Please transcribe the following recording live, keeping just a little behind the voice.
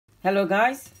Hello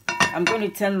guys, I'm going to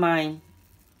turn my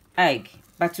egg,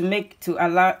 but to make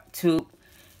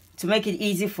it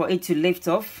easy for it to lift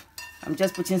off, I'm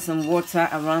just putting some water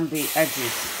around the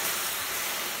edges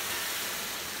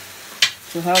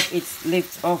to help it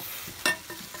lift off.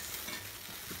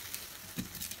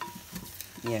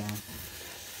 Yeah.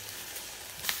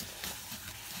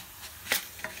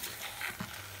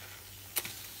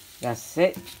 That's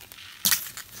it.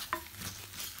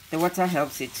 The water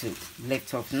helps it to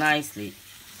lift off nicely.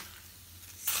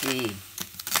 See,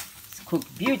 it's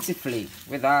cooked beautifully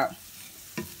without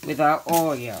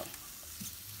oil.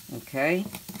 Okay,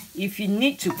 if you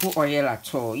need to put oil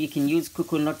at all, you can use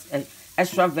coconut,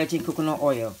 extra virgin coconut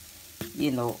oil,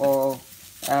 you know, or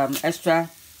extra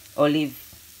olive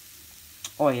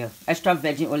oil, extra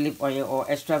virgin olive oil, or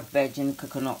extra virgin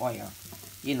coconut oil,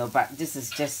 you know. But this is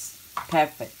just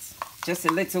perfect. Just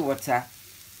a little water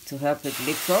to help it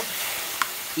lift up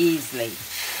easily.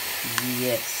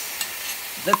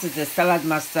 Yes, this is the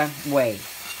SALADMASTER way.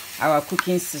 Our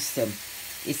cooking system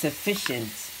is efficient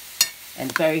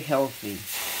and very healthy.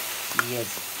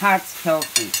 Yes, heart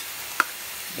healthy.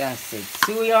 That's it.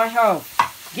 To your health.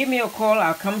 Give me a call.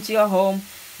 I'll come to your home,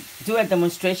 do a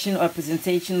demonstration or a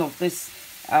presentation of this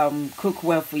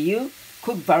cookware for you,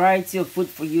 cook variety of food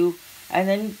for you, and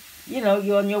then, you know,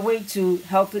 you're on your way to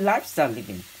healthy lifestyle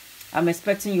living. I'm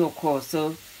expecting your call,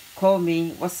 so call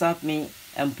me, WhatsApp me,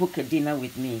 and book a dinner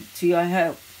with me. To your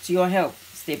help,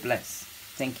 stay blessed.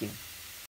 Thank you.